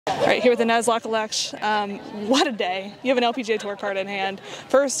All right, here with Ines Laklalech. What a day. You have an LPGA Tour card in hand.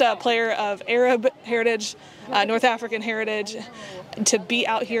 First player of Arab heritage, North African heritage, to be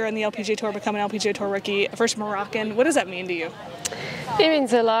out here in the LPGA Tour, become an LPGA Tour rookie. First Moroccan. What does that mean to you? It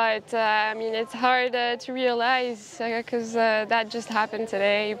means a lot. I mean, it's hard to realize because that just happened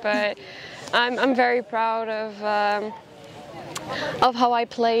today, but I'm very proud of how I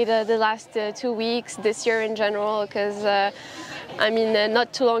played the last 2 weeks, this year in general, because I mean,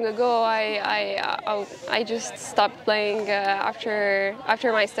 not too long ago, I just stopped playing after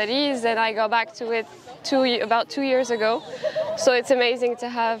my studies, and I got back to it about 2 years ago. So it's amazing to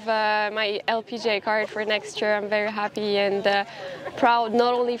have my LPGA card for next year. I'm very happy and proud,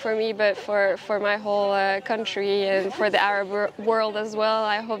 not only for me, but for my whole country and for the Arab world as well.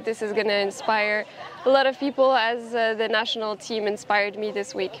 I hope this is going to inspire a lot of people, as the national team inspired me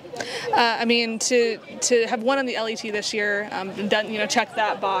this week. I mean, to have won on the LET this year, done, check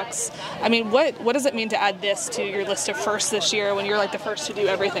that box. I mean, what does it mean to add this to your list of firsts this year when you're like the first to do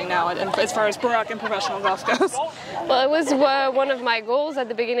everything now, and as far as Moroccan professional golf goes? Well, it was one of my goals at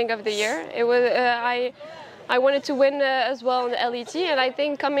the beginning of the year. It was I wanted to win as well in the LET, and I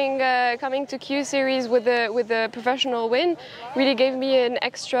think coming to Q Series with the professional win really gave me an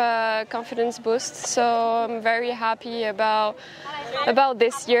extra confidence boost. So I'm very happy about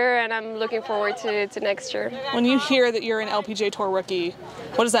this year, and I'm looking forward to next year. When you hear that you're an LPGA Tour rookie,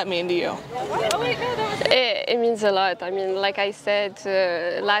 what does that mean to you? It means a lot. I mean, like I said,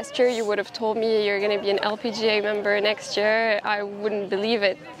 last year you would have told me you're going to be an LPGA member next year. I wouldn't believe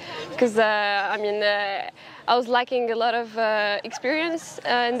it, because I mean, I was lacking a lot of experience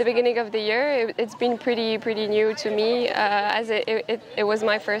in the beginning of the year. It's been pretty new to me, as it was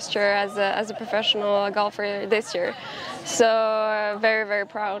my first year as a professional golfer this year. So very, very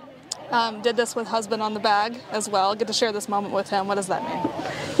proud. Did this with husband on the bag as well. Get to share this moment with him. What does that mean?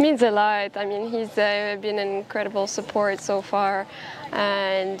 It means a lot. I mean, he's been an incredible support so far,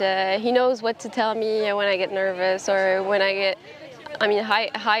 and he knows what to tell me when I get nervous or when I get,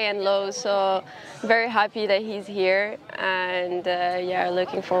 high and low. So very happy that he's here, and yeah,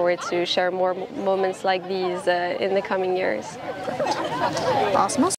 looking forward to share more moments like these in the coming years. Awesome.